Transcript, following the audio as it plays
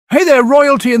Hey there,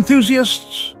 royalty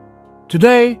enthusiasts!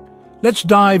 Today, let's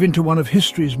dive into one of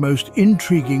history's most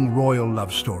intriguing royal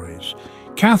love stories,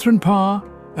 Catherine Parr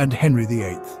and Henry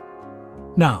VIII.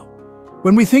 Now,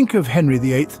 when we think of Henry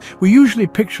VIII, we usually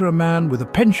picture a man with a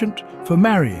penchant for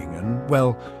marrying and,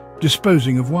 well,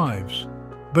 disposing of wives.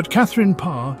 But Catherine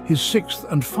Parr, his sixth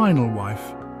and final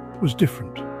wife, was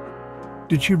different.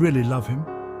 Did she really love him?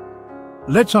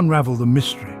 Let's unravel the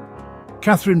mystery.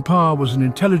 Catherine Parr was an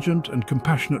intelligent and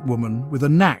compassionate woman with a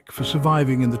knack for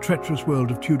surviving in the treacherous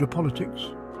world of Tudor politics.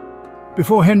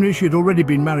 Before Henry, she had already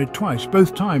been married twice,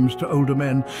 both times to older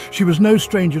men. She was no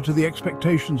stranger to the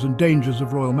expectations and dangers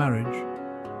of royal marriage.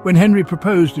 When Henry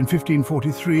proposed in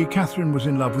 1543, Catherine was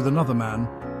in love with another man,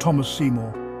 Thomas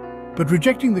Seymour. But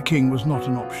rejecting the king was not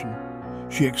an option.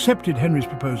 She accepted Henry's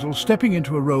proposal, stepping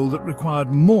into a role that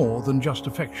required more than just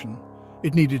affection.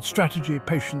 It needed strategy,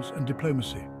 patience, and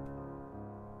diplomacy.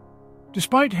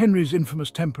 Despite Henry's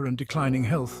infamous temper and declining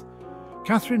health,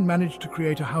 Catherine managed to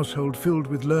create a household filled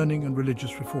with learning and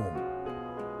religious reform.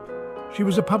 She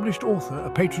was a published author,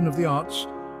 a patron of the arts,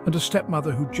 and a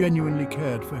stepmother who genuinely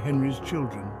cared for Henry's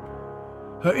children.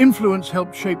 Her influence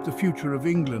helped shape the future of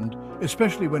England,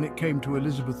 especially when it came to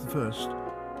Elizabeth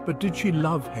I. But did she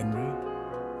love Henry?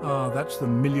 That's the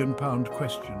million-pound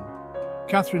question.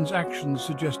 Catherine's actions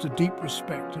suggest a deep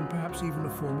respect and perhaps even a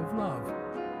form of love,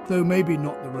 though maybe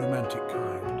not the romantic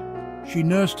kind. She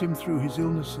nursed him through his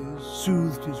illnesses,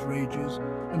 soothed his rages,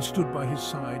 and stood by his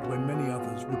side when many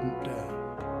others wouldn't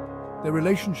dare. Their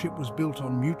relationship was built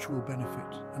on mutual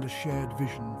benefit and a shared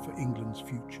vision for England's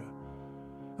future.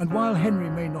 And while Henry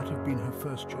may not have been her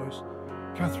first choice,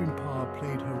 Catherine Parr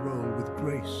played her role with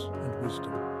grace and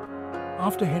wisdom.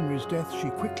 After Henry's death,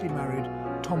 she quickly married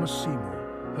Thomas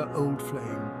Seymour, her old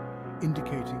flame,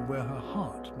 indicating where her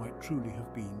heart might truly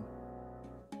have been.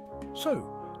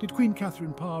 So, did Queen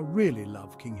Catherine Parr really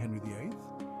love King Henry VIII?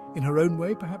 In her own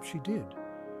way, perhaps she did.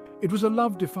 It was a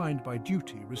love defined by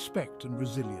duty, respect and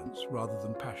resilience rather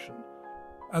than passion.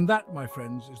 And that, my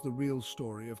friends, is the real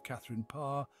story of Catherine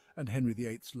Parr and Henry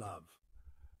VIII's love.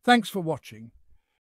 Thanks for watching.